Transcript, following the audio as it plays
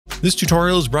This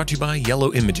tutorial is brought to you by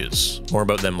Yellow Images. More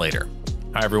about them later.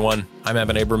 Hi everyone, I'm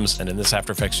Evan Abrams, and in this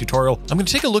After Effects tutorial, I'm going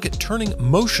to take a look at turning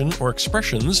motion or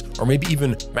expressions, or maybe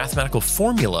even mathematical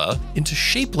formula, into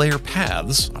shape layer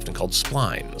paths, often called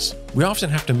splines. We often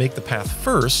have to make the path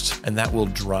first, and that will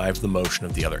drive the motion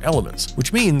of the other elements,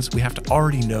 which means we have to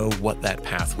already know what that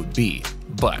path would be.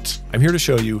 But I'm here to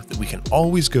show you that we can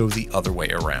always go the other way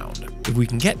around. If we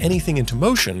can get anything into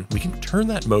motion, we can turn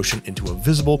that motion into a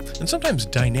visible and sometimes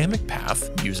dynamic path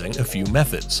using a few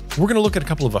methods. We're going to look at a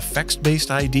couple of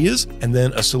effects-based ideas and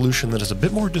then a solution that is a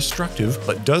bit more destructive,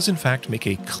 but does in fact make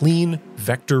a clean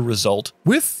vector result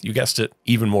with, you guessed it,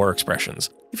 even more expressions.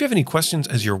 If you have any questions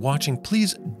as you're watching,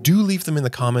 please do leave them in the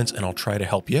comments and I'll try to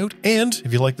help you out. And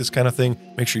if you like this kind of thing,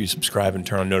 make sure you subscribe and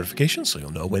turn on notifications so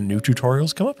you'll know when new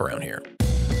tutorials come up around here.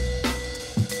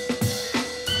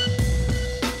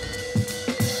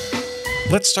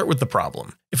 Let's start with the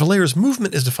problem. If a layer's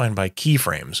movement is defined by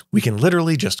keyframes, we can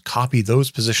literally just copy those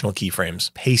positional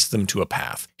keyframes, paste them to a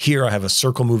path. Here I have a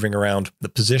circle moving around. The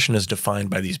position is defined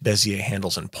by these Bezier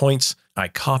handles and points. I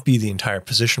copy the entire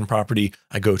position property.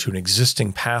 I go to an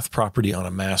existing path property on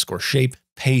a mask or shape,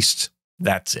 paste,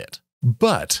 that's it.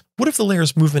 But what if the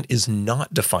layer's movement is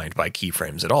not defined by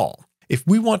keyframes at all? If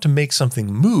we want to make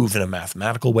something move in a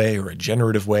mathematical way or a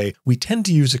generative way, we tend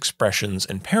to use expressions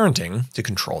and parenting to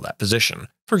control that position.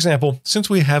 For example, since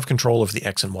we have control of the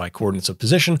x and y coordinates of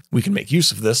position, we can make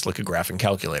use of this like a graphing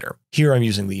calculator. Here I'm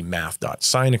using the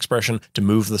math.sin expression to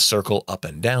move the circle up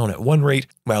and down at one rate,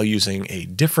 while using a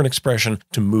different expression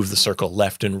to move the circle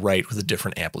left and right with a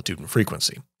different amplitude and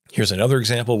frequency. Here's another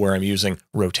example where I'm using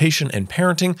rotation and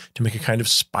parenting to make a kind of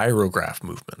spirograph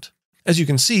movement. As you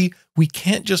can see, we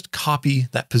can't just copy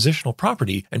that positional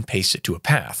property and paste it to a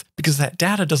path, because that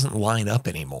data doesn't line up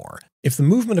anymore. If the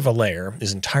movement of a layer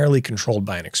is entirely controlled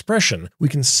by an expression, we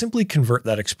can simply convert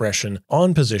that expression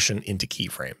on position into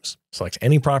keyframes. Select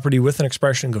any property with an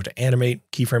expression, go to Animate,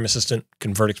 Keyframe Assistant,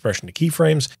 Convert Expression to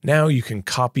Keyframes. Now you can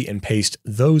copy and paste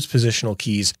those positional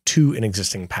keys to an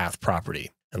existing path property.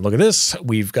 And look at this,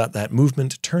 we've got that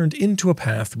movement turned into a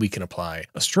path we can apply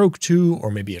a stroke to,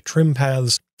 or maybe a trim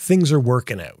paths. Things are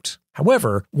working out.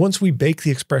 However, once we bake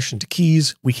the expression to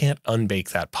keys, we can't unbake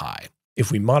that pie.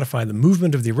 If we modify the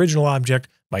movement of the original object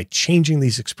by changing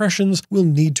these expressions, we'll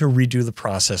need to redo the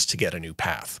process to get a new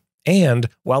path. And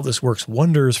while this works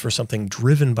wonders for something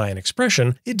driven by an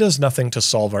expression, it does nothing to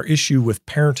solve our issue with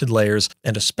parented layers,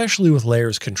 and especially with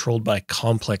layers controlled by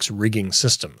complex rigging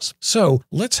systems. So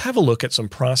let's have a look at some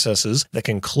processes that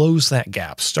can close that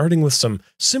gap, starting with some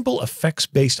simple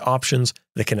effects-based options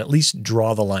that can at least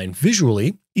draw the line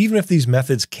visually. Even if these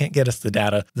methods can't get us the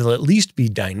data, they'll at least be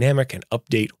dynamic and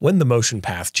update when the motion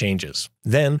path changes.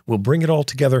 Then we'll bring it all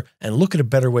together and look at a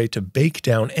better way to bake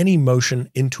down any motion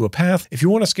into a path. If you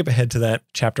want to skip ahead to that,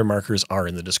 chapter markers are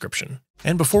in the description.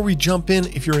 And before we jump in,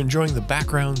 if you're enjoying the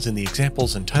backgrounds and the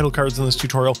examples and title cards in this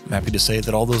tutorial, I'm happy to say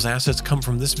that all those assets come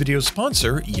from this video's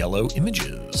sponsor, Yellow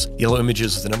Images. Yellow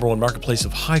Images is the /1 marketplace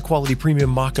of high-quality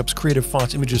premium mockups, creative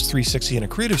fonts, images 360, and a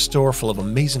creative store full of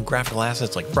amazing graphical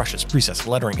assets like brushes, presets,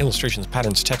 lettering, illustrations,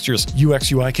 patterns, textures,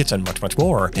 UX, UI kits, and much, much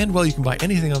more. And while you can buy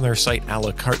anything on their site a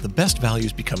la carte, the best value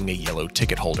is becoming a Yellow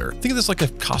ticket holder. Think of this like a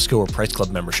Costco or Price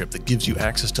Club membership that gives you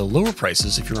access to lower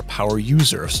prices if you're a power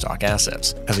user of stock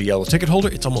assets. As a Yellow ticket holder,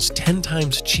 it's almost 10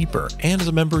 times cheaper. And as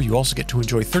a member, you also get to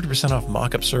enjoy 30% off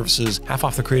mockup services, half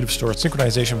off the creative store,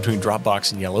 synchronization between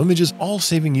Dropbox and Yellow Images, all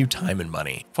saving you time and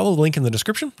money. Follow the link in the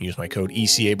description. Use my code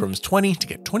ECAbrams20 to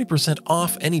get 20%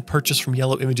 off any purchase from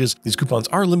Yellow Images. These coupons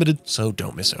are limited, so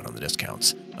don't miss out on the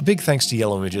discounts. A big thanks to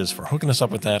Yellow Images for hooking us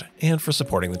up with that and for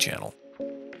supporting the channel.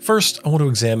 First, I want to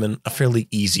examine a fairly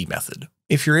easy method.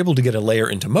 If you're able to get a layer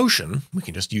into motion, we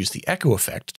can just use the echo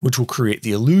effect, which will create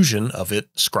the illusion of it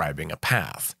scribing a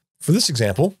path. For this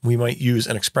example, we might use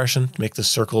an expression to make the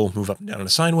circle move up and down in a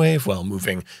sine wave while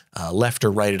moving left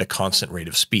or right at a constant rate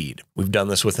of speed. We've done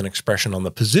this with an expression on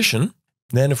the position.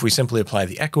 Then if we simply apply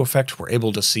the echo effect, we're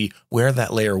able to see where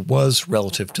that layer was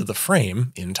relative to the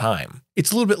frame in time.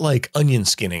 It's a little bit like onion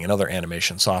skinning and other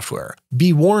animation software.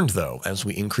 Be warned though, as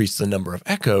we increase the number of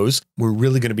echoes, we're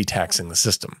really going to be taxing the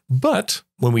system. But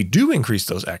when we do increase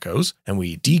those echoes and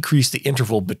we decrease the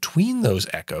interval between those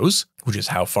echoes, which is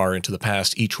how far into the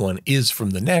past each one is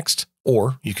from the next,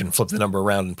 or you can flip the number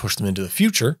around and push them into the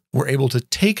future, we're able to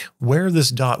take where this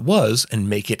dot was and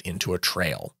make it into a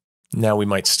trail. Now we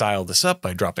might style this up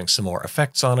by dropping some more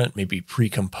effects on it, maybe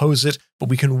pre-compose it, but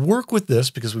we can work with this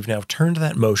because we've now turned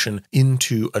that motion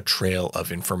into a trail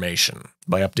of information.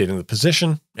 By updating the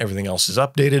position, everything else is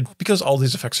updated because all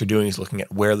these effects are doing is looking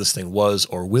at where this thing was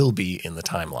or will be in the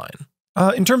timeline.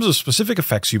 In terms of specific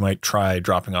effects you might try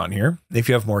dropping on here, if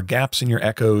you have more gaps in your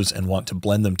echoes and want to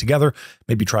blend them together,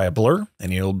 maybe try a blur.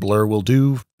 Any old blur will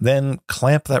do. Then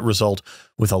clamp that result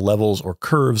with a levels or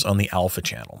curves on the alpha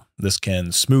channel. This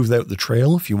can smooth out the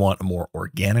trail if you want a more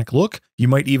organic look. You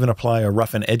might even apply a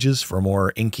roughen edges for a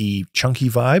more inky, chunky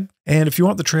vibe. And if you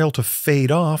want the trail to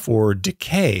fade off or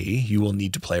decay, you will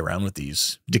need to play around with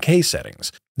these decay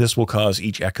settings. This will cause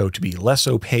each echo to be less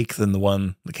opaque than the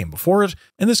one that came before it,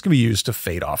 and this can be used to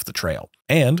fade off the trail.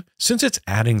 And since it's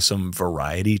adding some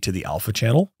variety to the alpha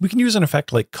channel, we can use an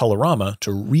effect like Colorama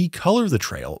to recolor the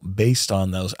trail based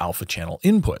on those alpha channel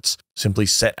inputs. Simply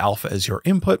set alpha as your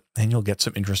input, and you'll get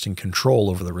some interesting control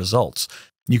over the results.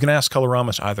 You can ask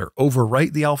Colorama to either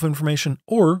overwrite the alpha information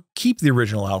or keep the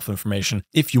original alpha information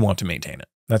if you want to maintain it.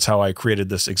 That's how I created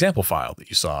this example file that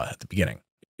you saw at the beginning.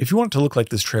 If you want it to look like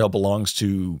this trail belongs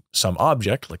to some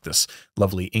object, like this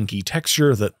lovely inky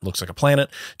texture that looks like a planet,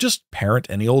 just parent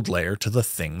any old layer to the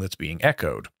thing that's being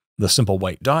echoed. The simple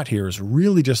white dot here is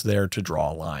really just there to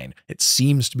draw a line. It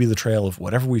seems to be the trail of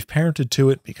whatever we've parented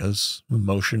to it because the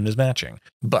motion is matching.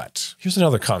 But here's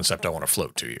another concept I want to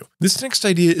float to you. This next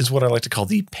idea is what I like to call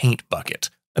the paint bucket.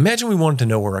 Imagine we wanted to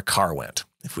know where a car went.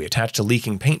 If we attached a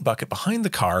leaking paint bucket behind the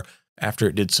car, after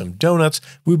it did some donuts,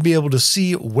 we'd be able to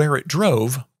see where it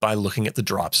drove by looking at the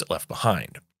drops it left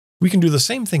behind. We can do the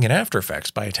same thing in After Effects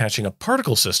by attaching a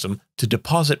particle system to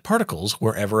deposit particles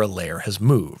wherever a layer has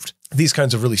moved. These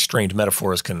kinds of really strained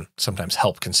metaphors can sometimes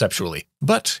help conceptually.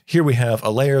 But here we have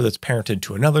a layer that's parented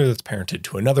to another, that's parented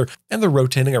to another, and they're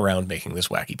rotating around making this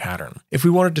wacky pattern. If we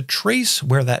wanted to trace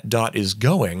where that dot is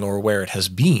going or where it has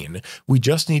been, we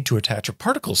just need to attach a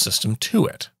particle system to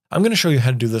it. I'm going to show you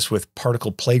how to do this with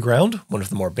Particle Playground, one of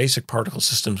the more basic particle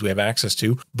systems we have access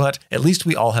to, but at least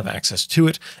we all have access to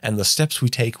it, and the steps we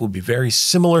take will be very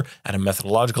similar at a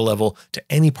methodological level to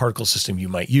any particle system you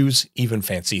might use, even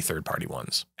fancy third-party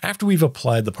ones. After we've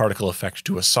applied the particle effect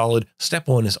to a solid, step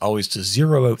one is always to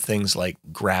zero out things like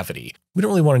gravity. We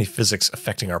don't really want any physics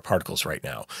affecting our particles right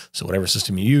now, so whatever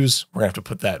system you use, we're going to have to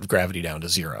put that gravity down to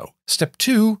 0. Step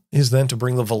 2 is then to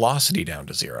bring the velocity down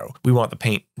to 0. We want the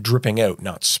paint dripping out,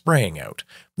 not spraying out.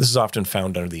 This is often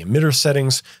found under the emitter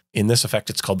settings. In this effect,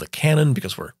 it's called the cannon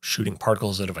because we're shooting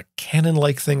particles out of a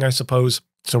cannon-like thing, I suppose.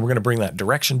 So we're going to bring that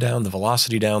direction down, the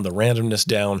velocity down, the randomness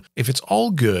down. If it's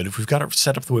all good, if we've got it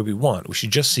set up the way we want, we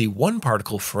should just see one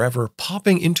particle forever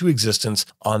popping into existence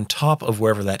on top of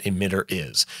wherever that emitter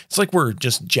is. It's like we're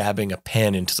just jabbing a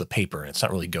pen into the paper and it's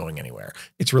not really going anywhere.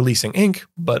 It's releasing ink,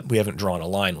 but we haven't drawn a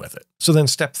line with it. So then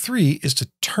step 3 is to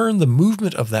turn the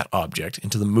movement of that object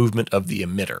into the movement of the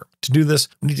emitter. To do this,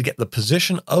 we need to get the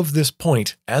position of this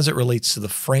point as it relates to the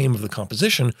frame of the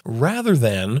composition rather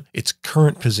than its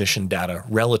current position data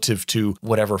relative to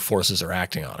whatever forces are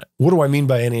acting on it. What do I mean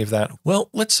by any of that? Well,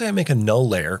 let's say I make a null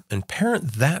layer and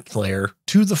parent that layer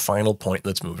to the final point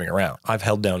that's moving around. I've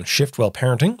held down Shift while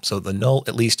parenting, so the null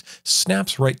at least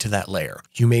snaps right to that layer.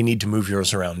 You may need to move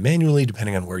yours around manually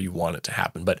depending on where you want it to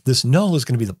happen, but this null is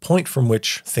going to be the point from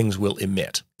which things will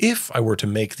emit. If I were to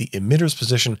make the emitter's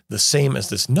position the same as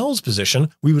this null's position,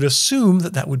 we would assume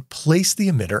that that would place the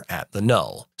emitter at the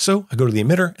null. So I go to the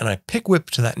emitter and I pick whip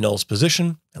to that null's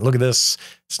position, and look at this,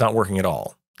 it's not working at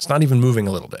all. It's not even moving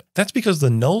a little bit. That's because the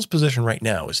null's position right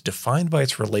now is defined by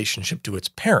its relationship to its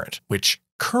parent, which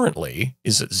currently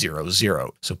is at 0,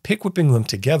 0. So pick whipping them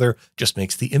together just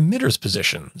makes the emitter's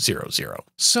position 0, 0.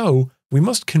 So we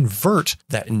must convert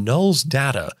that null's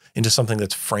data into something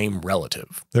that's frame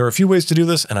relative. There are a few ways to do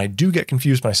this, and I do get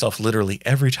confused myself literally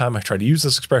every time I try to use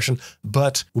this expression,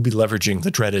 but we'll be leveraging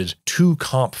the dreaded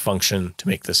toComp function to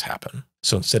make this happen.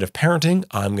 So instead of parenting,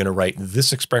 I'm going to write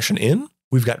this expression in.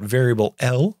 We've got variable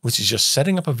L, which is just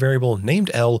setting up a variable named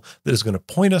L that is going to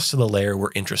point us to the layer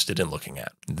we're interested in looking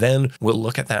at. Then we'll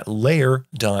look at that layer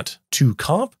dot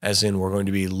toComp, as in we're going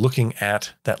to be looking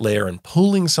at that layer and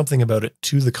pulling something about it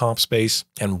to the comp space.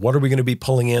 And what are we going to be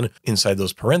pulling in inside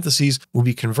those parentheses? We'll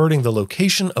be converting the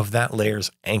location of that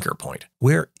layer's anchor point.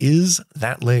 Where is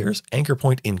that layer's anchor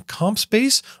point in comp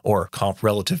space or comp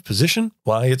relative position?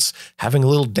 Why, it's having a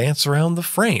little dance around the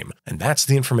frame. And that's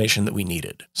the information that we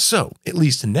needed. So at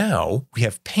least now we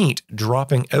have paint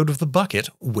dropping out of the bucket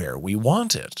where we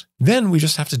want it. Then we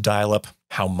just have to dial up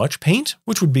how much paint,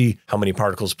 which would be how many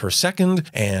particles per second,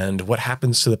 and what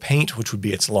happens to the paint, which would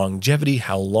be its longevity.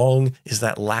 How long is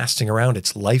that lasting around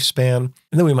its lifespan?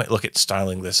 And then we might look at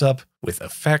styling this up with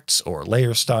effects or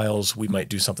layer styles. We might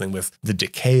do something with the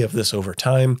decay of this over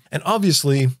time. And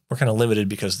obviously, we're kind of limited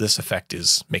because this effect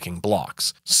is making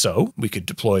blocks. So we could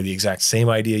deploy the exact same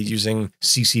idea using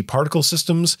CC Particle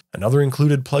Systems, another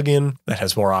included plugin that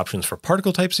has more options for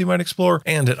particle types you might explore,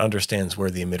 and it understands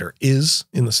where the emitter layer is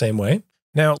in the same way.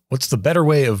 Now, what's the better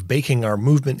way of baking our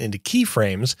movement into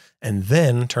keyframes and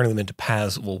then turning them into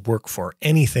paths that will work for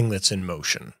anything that's in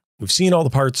motion? We've seen all the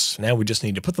parts, now we just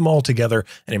need to put them all together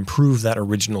and improve that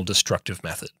original destructive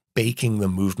method, baking the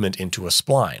movement into a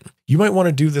spline. You might want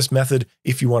to do this method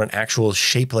if you want an actual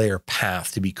shape layer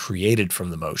path to be created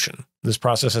from the motion. This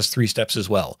process has 3 steps as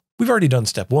well. We've already done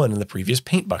step 1 in the previous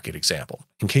paint bucket example.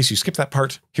 In case you skipped that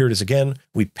part, here it is again.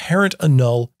 We parent a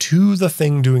null to the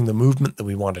thing doing the movement that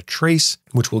we want to trace,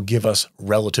 which will give us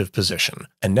relative position.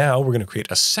 And now we're going to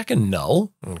create a second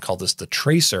null, I'm going to call this the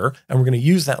tracer, and we're going to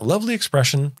use that lovely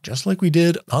expression, just like we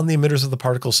did on the emitters of the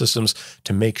particle systems,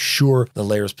 to make sure the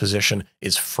layer's position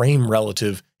is frame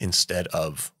relative instead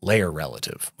of layer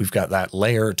relative. We've got that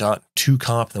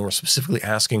layer.toComp, and we're specifically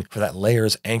asking for that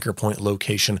layer's anchor point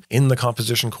location in the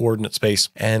composition coordinate space.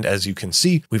 And as you can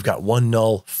see, we've got one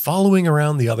null following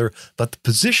around the other, but the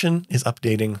position is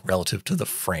updating relative to the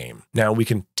frame. Now we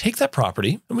can take that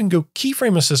property and we can go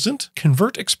keyframe assistant,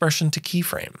 convert expression to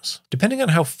keyframes. Depending on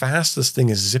how fast this thing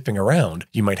is zipping around,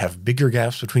 you might have bigger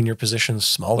gaps between your positions,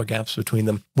 smaller gaps between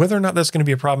them. Whether or not that's going to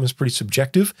be a problem is pretty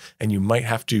subjective, and you might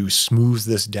have to smooth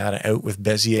this data out with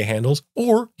Bezier handles,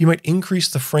 or you might increase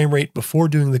the frame rate before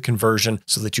doing the conversion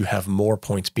so that you have more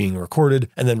points being recorded,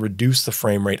 and then reduce the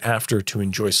frame rate after to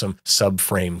enjoy some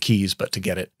subframe keys, but to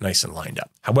get it nice and lined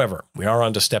up. However, we are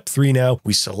on to step 3 now.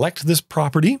 We select this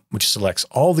property, which selects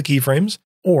all the keyframes,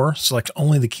 or select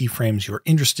only the keyframes you're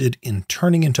interested in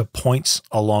turning into points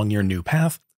along your new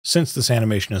path. Since this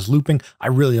animation is looping, I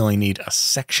really only need a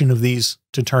section of these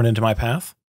to turn into my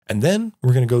path. And then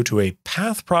we're going to go to a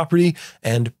path property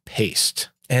and paste.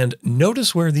 And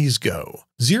notice where these go.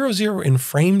 0, 0 in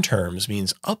frame terms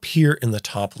means up here in the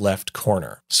top left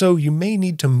corner. So you may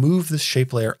need to move this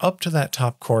shape layer up to that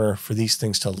top corner for these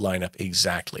things to line up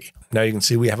exactly. Now you can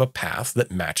see we have a path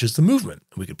that matches the movement.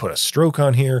 We could put a stroke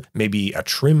on here, maybe a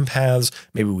trim paths,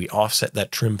 maybe we offset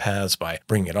that trim paths by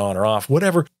bringing it on or off,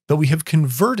 whatever, but we have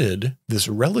converted this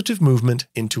relative movement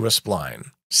into a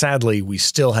spline. Sadly, we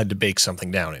still had to bake something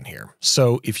down in here.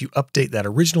 So if you update that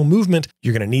original movement,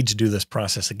 you're going to need to do this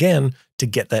process again to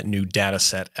get that new data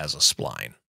set as a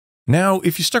spline. Now,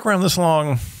 if you stuck around this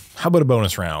long, how about a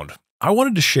bonus round? I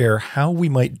wanted to share how we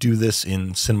might do this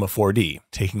in Cinema 4D,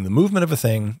 taking the movement of a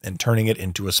thing and turning it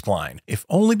into a spline, if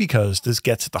only because this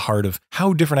gets at the heart of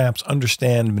how different apps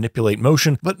understand and manipulate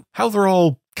motion, but how they're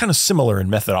all kind of similar in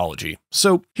methodology.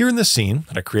 So here in this scene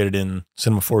that I created in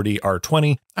Cinema 4D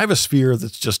R20, I have a sphere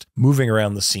that's just moving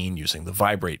around the scene using the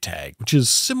vibrate tag, which is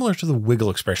similar to the wiggle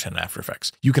expression in After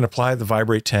Effects. You can apply the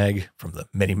vibrate tag from the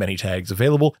many tags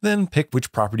available, then pick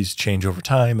which properties change over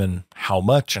time and how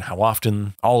much and how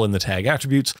often, all in the tag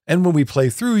attributes. And when we play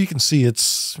through, you can see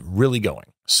it's really going.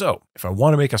 So if I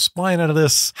want to make a spline out of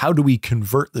this, how do we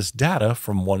convert this data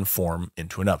from one form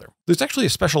into another? There's actually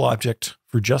a special object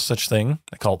for just such thing.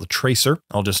 I call it the tracer.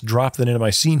 I'll just drop that into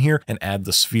my scene here and add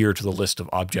the sphere to the list of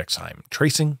objects I'm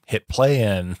tracing, hit play,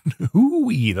 and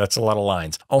ooh-wee, that's a lot of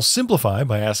lines. I'll simplify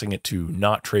by asking it to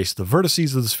not trace the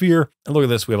vertices of the sphere. And look at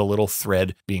this, we have a little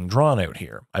thread being drawn out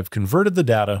here. I've converted the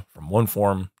data from one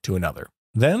form to another.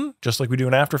 Then, just like we do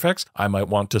in After Effects, I might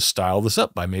want to style this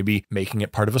up by maybe making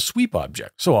it part of a sweep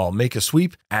object. So I'll make a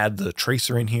sweep, add the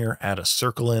tracer in here, add a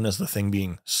circle in as the thing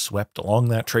being swept along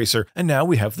that tracer, and now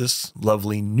we have this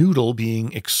lovely noodle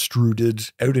being extruded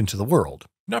out into the world.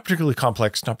 Not particularly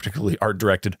complex, not particularly art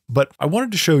directed, but I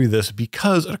wanted to show you this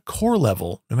because at a core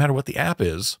level, no matter what the app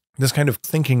is, this kind of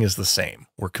thinking is the same.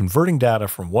 We're converting data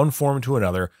from one form to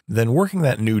another, then working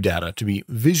that new data to be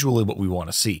visually what we want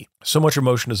to see. So much of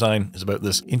motion design is about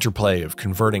this interplay of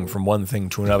converting from one thing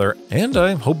to another, and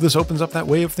I hope this opens up that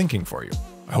way of thinking for you.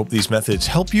 I hope these methods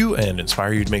help you and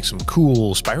inspire you to make some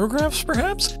cool spirographs,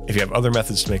 perhaps? If you have other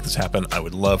methods to make this happen, I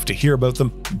would love to hear about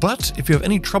them. But if you have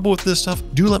any trouble with this stuff,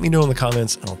 do let me know in the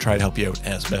comments and I'll try to help you out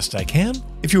as best I can.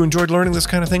 If you enjoyed learning this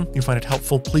kind of thing, you find it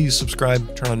helpful, please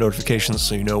subscribe, turn on notifications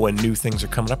so you know when new things are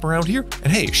coming up around here.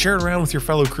 And hey, share it around with your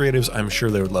fellow creatives. I'm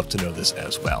sure they would love to know this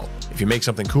as well. If you make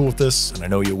something cool with this, and I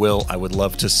know you will, I would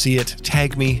love to see it.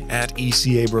 Tag me at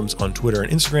ECAbrams on Twitter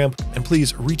and Instagram, and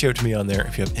please reach out to me on there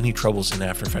if you have any troubles in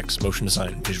After Effects, motion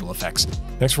design, visual effects.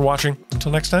 Thanks for watching.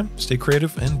 Until next time, stay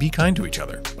creative and be kind to each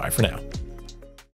other. Bye for now.